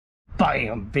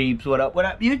Bam, peeps. What up,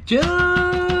 YouTube?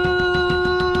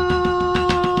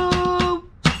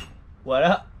 What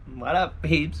up,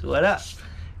 peeps? What up?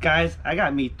 Guys, I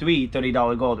got me 3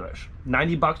 $30 Gold Rush.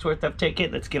 90 bucks worth of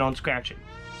ticket. Let's get on scratching.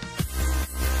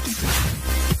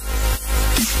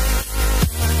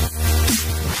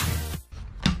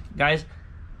 Guys,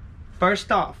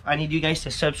 first off, I need you guys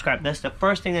to subscribe. That's the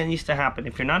first thing that needs to happen.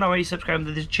 If you're not already subscribed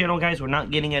to this channel, guys, we're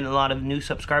not getting in a lot of new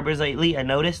subscribers lately, I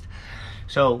noticed.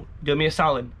 So, do me a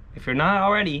solid. If you're not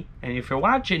already, and if you're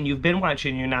watching, you've been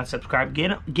watching, you're not subscribed,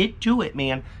 get to it,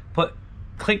 man.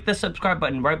 Click the subscribe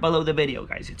button right below the video,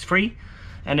 guys. It's free,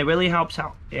 and it really helps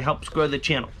out. It helps grow the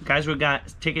channel. Guys, we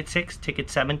got ticket 6, ticket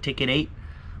 7, ticket 8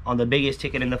 on the biggest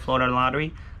ticket in the Florida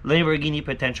lottery. Lamborghini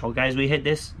potential. Guys, we hit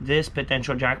this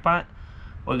potential jackpot.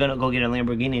 We're gonna go get a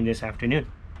Lamborghini this afternoon.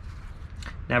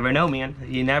 Never know, man.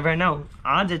 You never know.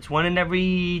 Odds, it's 1 in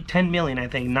every 10 million, I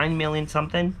think. 9 million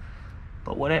something.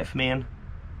 But what if, man?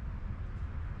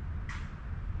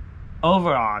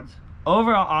 Overall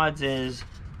odds is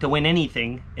to win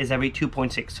anything is every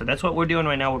 2.6. So that's what we're doing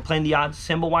right now. We're playing the odds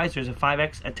symbol-wise. There's a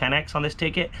 5x, a 10x on this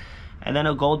ticket. And then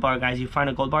a gold bar, guys. You find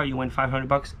a gold bar, you win 500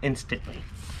 bucks instantly.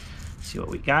 Let's see what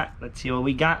we got. Let's see what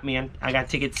we got, man. I got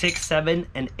ticket 6, 7,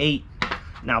 and 8.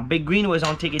 Now, Big Green was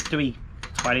on ticket 3.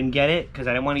 So I didn't get it because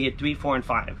I didn't want to get 3, 4, and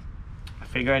 5. I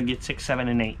figured I'd get 6, 7,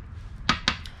 and 8.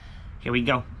 Here we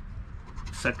go.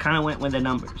 So I kind of went with the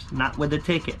numbers. Not with the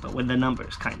ticket, but with the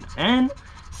numbers, kind of. And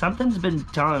something's been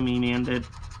telling me, man, to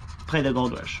play the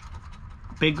Gold Rush.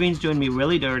 Big Green's doing me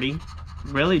really dirty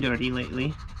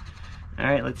lately.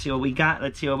 Alright, let's see what we got.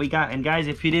 And guys,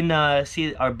 if you didn't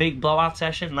see our big blowout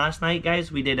session last night,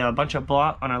 guys, we did a bunch of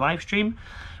blowout on our live stream.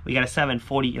 We got a 7,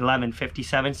 40, 11,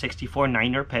 57, 64,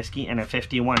 9er, pesky, and a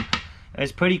 51. It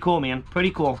was pretty cool, man. Pretty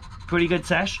cool. Pretty good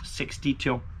sesh.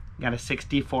 62. Got a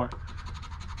 64.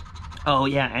 Oh,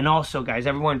 yeah, and also, guys,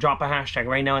 everyone drop a hashtag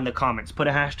right now in the comments. Put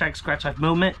a hashtag, Scratch Life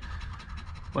Movement.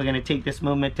 We're going to take this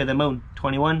movement to the moon.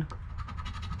 21.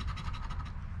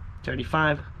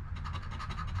 35.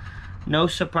 No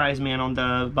surprise, man, on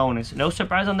the bonus. No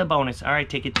surprise on the bonus. All right,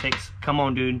 ticket 6. Come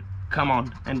on, dude. Come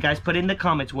on. And, guys, put in the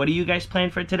comments. What are you guys playing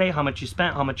for today? How much you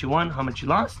spent? How much you won? How much you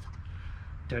lost?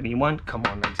 31. Come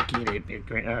on, let's get it. Big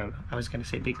Green. I was going to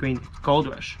say Big Green. Gold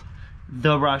Rush.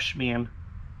 The Rush, man.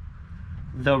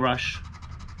 The Rush.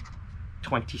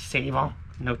 20 saver.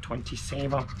 No 20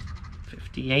 saver.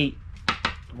 58.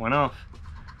 One off.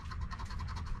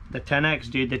 The 10x,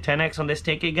 dude. The 10x on this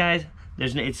ticket, guys.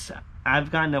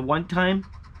 I've gotten a one time.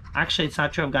 Actually, it's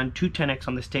not true. I've gotten 2 10x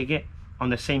on this ticket. On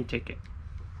the same ticket.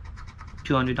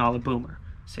 $200 boomer.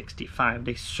 65.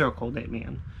 They circled it,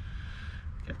 man.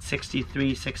 Got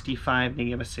 63, 65. They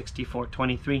give us 64,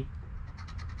 23.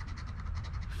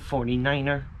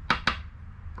 49er.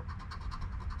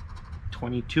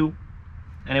 22.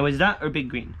 And it was that or Big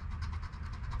Green.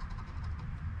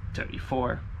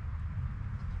 34.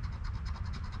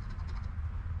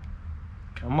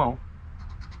 Come on.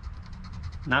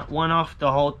 Not one off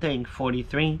the whole thing.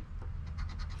 43.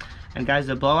 And guys,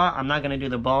 the blowout, I'm not going to do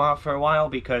the blowout for a while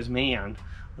because, man,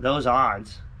 those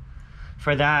odds.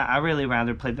 For that, I really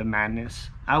rather play the Madness.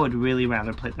 I would really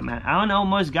rather play the Madness. I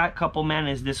almost got a couple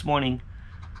Madness this morning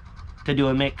to do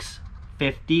a mix.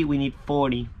 50, we need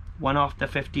 40. One off the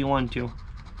 51 too.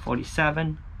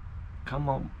 47. Come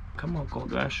on,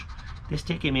 Gold Rush. This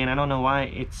ticket, man, I don't know why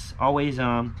it's always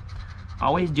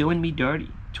doing me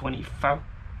dirty. 24.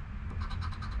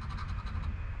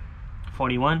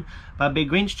 41. But Big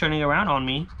Green's turning around on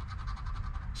me,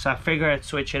 so I figure I'd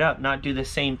switch it up, not do the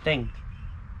same thing.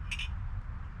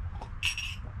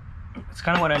 It's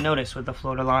kind of what I noticed with the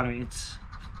Florida lottery. It's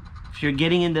if you're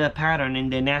getting into the pattern, in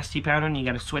the nasty pattern, you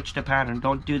got to switch the pattern.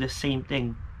 Don't do the same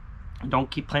thing.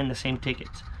 Don't keep playing the same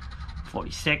tickets.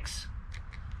 46.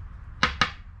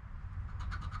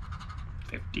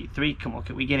 53. Come on,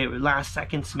 can we get it? Last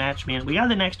second smash, man. We got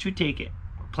the next 2 ticket.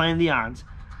 We're playing the odds.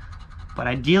 But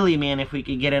ideally, man, if we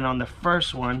could get it on the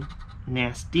first one,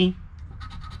 nasty.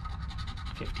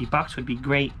 50 bucks would be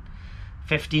great.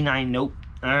 59, nope.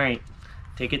 Alright.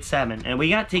 Ticket 7. And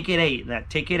we got ticket 8. That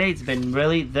ticket 8's been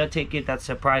really the ticket that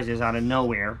surprises out of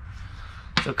nowhere.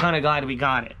 So kind of glad we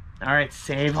got it. Alright,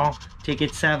 save all.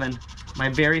 Ticket 7. My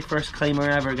very first claimer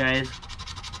ever, guys.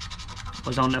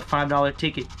 Was on the $5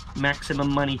 ticket.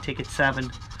 Maximum money, ticket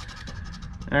 7.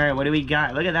 Alright, what do we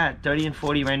got? Look at that. 30 and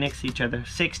 40 right next to each other.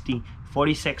 60,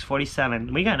 46,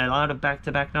 47. We got a lot of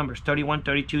back-to-back numbers. 31,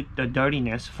 32, the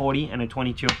dirtiness. 40, and a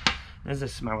 22. This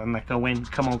is smelling like a win.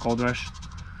 Come on, Gold Rush.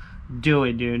 Do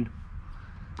it, dude.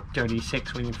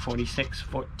 36, we need 46,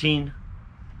 14.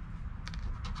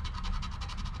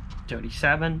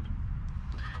 37.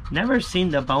 Never seen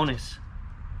the bonus.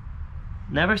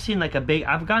 Never seen like a big,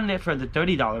 I've gotten it for the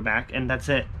 $30 back, and that's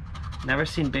it. Never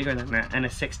seen bigger than that. And a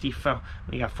 64.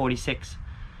 We got 46.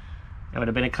 It would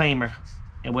have been a claimer.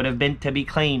 It would have been to be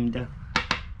claimed.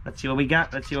 Let's see what we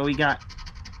got. Let's see what we got.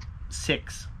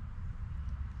 6.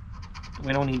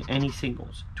 We don't need any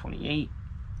singles. 28.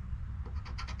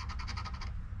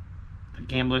 The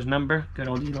gambler's number. Good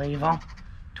old Levo.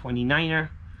 29er.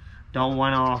 Don't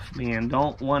one off, man.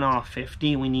 Don't one off.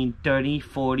 50. We need 30,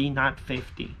 40, not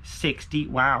 50. 60.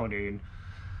 Wow, dude.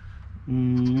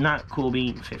 Not cool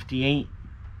bean. 58.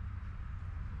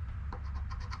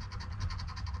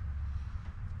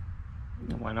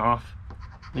 One off.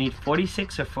 We need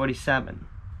 46 or 47.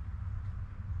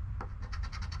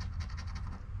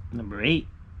 Number 8.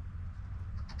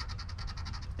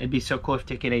 It'd be so cool if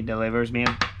ticket 8 delivers,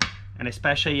 man. And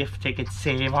especially if ticket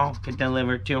save all could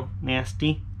deliver too.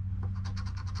 Nasty.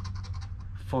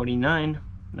 49.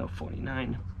 No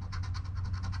 49.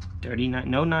 39.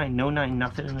 No 9. No 9.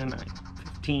 Nothing in the 9.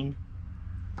 15.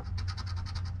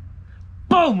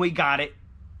 Boom! We got it.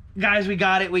 Guys, we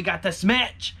got it. We got the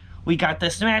smash. We got the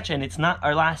smash, and it's not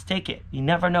our last ticket. You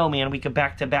never know, man. We could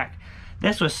back to back.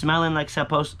 This was smelling like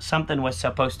something was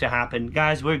supposed to happen.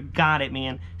 Guys, we got it,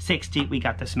 man. 60. We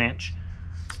got the smash.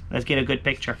 Let's get a good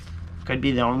picture. Could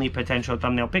be the only potential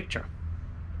thumbnail picture.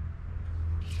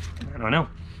 I don't know.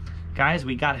 Guys,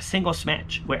 we got a single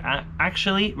smash. We're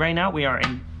actually, right now, we are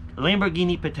in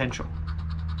Lamborghini potential.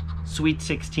 Sweet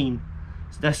 16.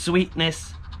 The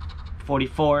sweetness.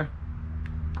 44.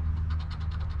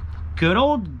 Good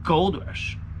old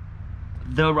Goldrush.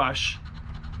 The rush.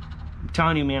 I'm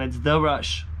telling you, man, it's the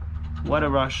rush. What a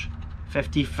rush.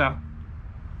 54.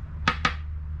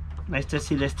 Nice to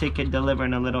see this ticket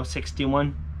delivering a little.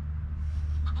 61.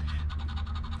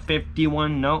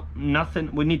 51. No,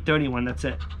 nothing. We need 31. That's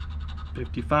it.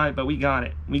 55, but we got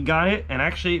it. We got it. And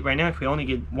actually, right now, if we only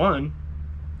get 1,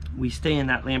 we stay in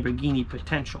that Lamborghini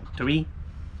potential. 3.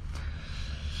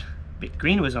 Big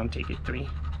green was on ticket 3.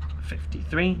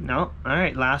 53. No. All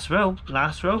right, last row.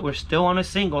 Last row. We're still on a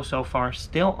single so far.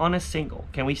 Still on a single.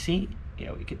 Can we see?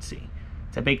 Yeah, we can see.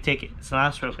 It's a big ticket. It's the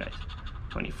last row, guys.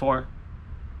 24.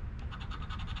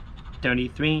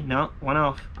 33. No. 1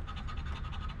 off.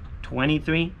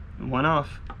 23. 1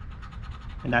 off.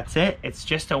 And that's it. It's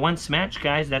just a 1 smash,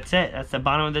 guys. That's it. That's the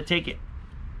bottom of the ticket.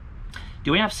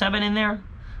 Do we have 7 in there?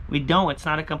 We don't. It's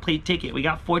not a complete ticket. We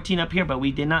got 14 up here, but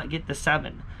we did not get the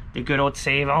 7. The good old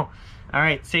save. Oh. All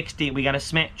right, 60. We got a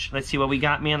smash. Let's see what we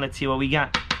got, man. Let's see what we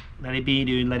got. Let it be,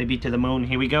 dude. Let it be to the moon.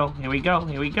 Here we go. Here we go.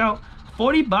 Here we go.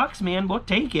 40 bucks, man. We'll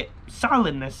take it.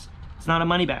 Solidness. It's not a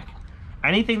money back.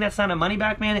 Anything that's not a money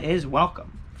back, man, is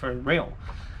welcome. For real.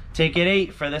 Ticket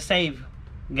 8 for the save.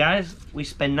 Guys, we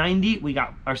spent 90. We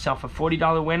got ourselves a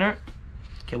 $40 winner.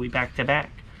 Can we back to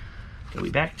back? Can we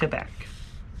back to back?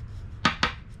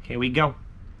 Here we go.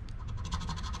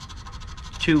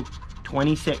 2,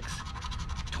 26,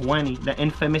 20. The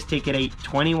infamous ticket 8,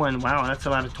 21. Wow, that's a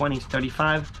lot of 20s.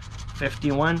 35,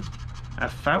 51, a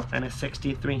foul, and a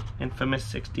 63. Infamous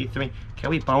 63. Can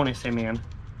we bonus it, man?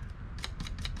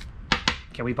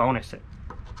 Can we bonus it?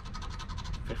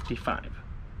 55.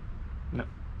 No.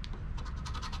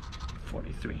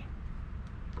 43.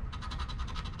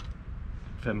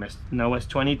 Infamous Noah's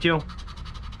 22.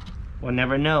 We'll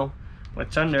never know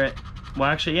what's under it. Well,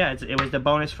 actually, yeah, it was the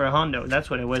bonus for a Hondo. That's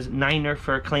what it was. 9er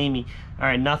for a claimy. All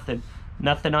right, nothing.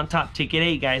 Nothing on top. Ticket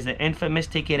 8, guys. The infamous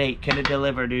ticket 8. Can it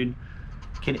deliver, dude?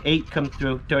 Can 8 come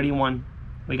through? 31.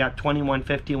 We got 21,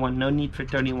 51. No need for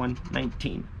 31.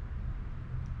 19.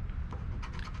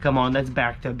 Come on, let's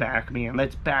back to back, man.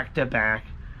 Let's back to back.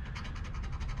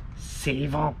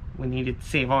 Save on. We needed to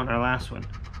save on our last one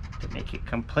to make it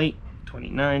complete.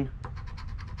 29.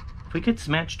 If we could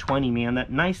smash 20, man, that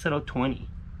nice little 20.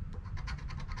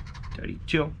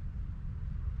 32.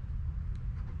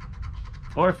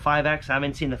 Or 5X. I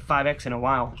haven't seen the 5X in a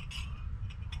while.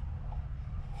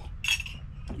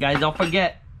 Guys, don't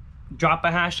forget, drop a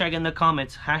hashtag in the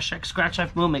comments. Hashtag Scratch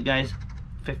Life Movement, guys.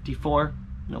 54.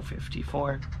 No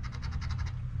 54.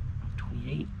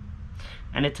 28.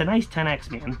 And it's a nice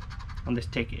 10X, man, on this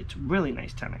ticket. It's really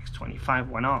nice 10X. 25,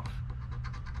 1 off.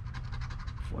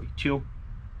 42.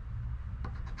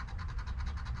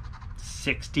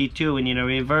 62. We need to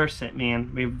reverse it,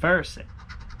 man. Reverse it.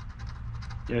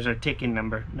 There's our ticket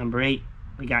number. Number 8.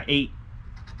 We got 8.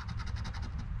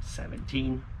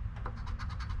 17.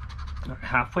 Our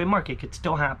halfway mark. It could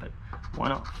still happen.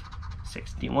 1 off.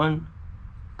 61.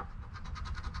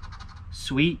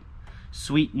 Sweet.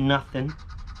 Sweet nothing.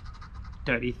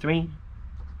 33.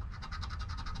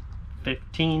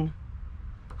 15.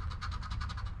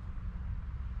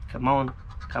 Come on.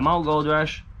 Come on, Gold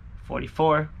Rush.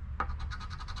 44.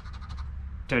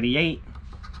 38.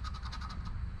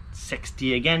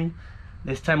 60 again.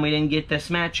 This time we didn't get this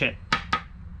match hit.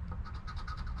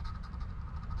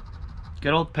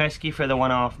 Good old pesky for the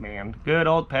one off, man. Good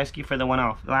old pesky for the one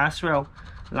off. Last row.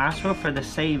 Last row for the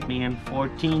save, man.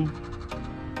 14.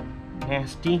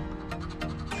 Nasty.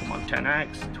 Come on,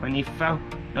 10x. 24.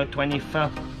 No,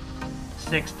 24.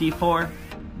 64.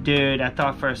 Dude, I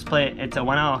thought for a split, it's a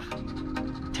one off.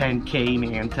 10K,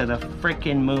 man, to the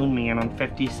freaking moon, man, on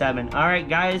 57. Alright,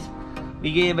 guys.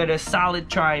 We gave it a solid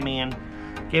try, man.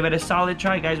 Gave it a solid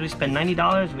try, guys. We spent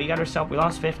 $90. We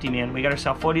lost 50, man. We got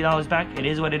ourselves $40 back. It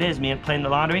is what it is, man. Playing the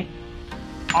lottery.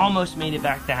 Almost made it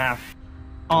back to half.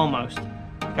 Almost.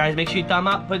 Guys, make sure you thumb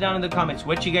up. Put down in the comments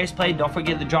what you guys played. Don't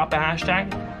forget to drop a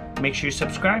hashtag. Make sure you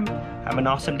subscribe. Have an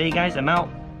awesome day, guys. I'm out.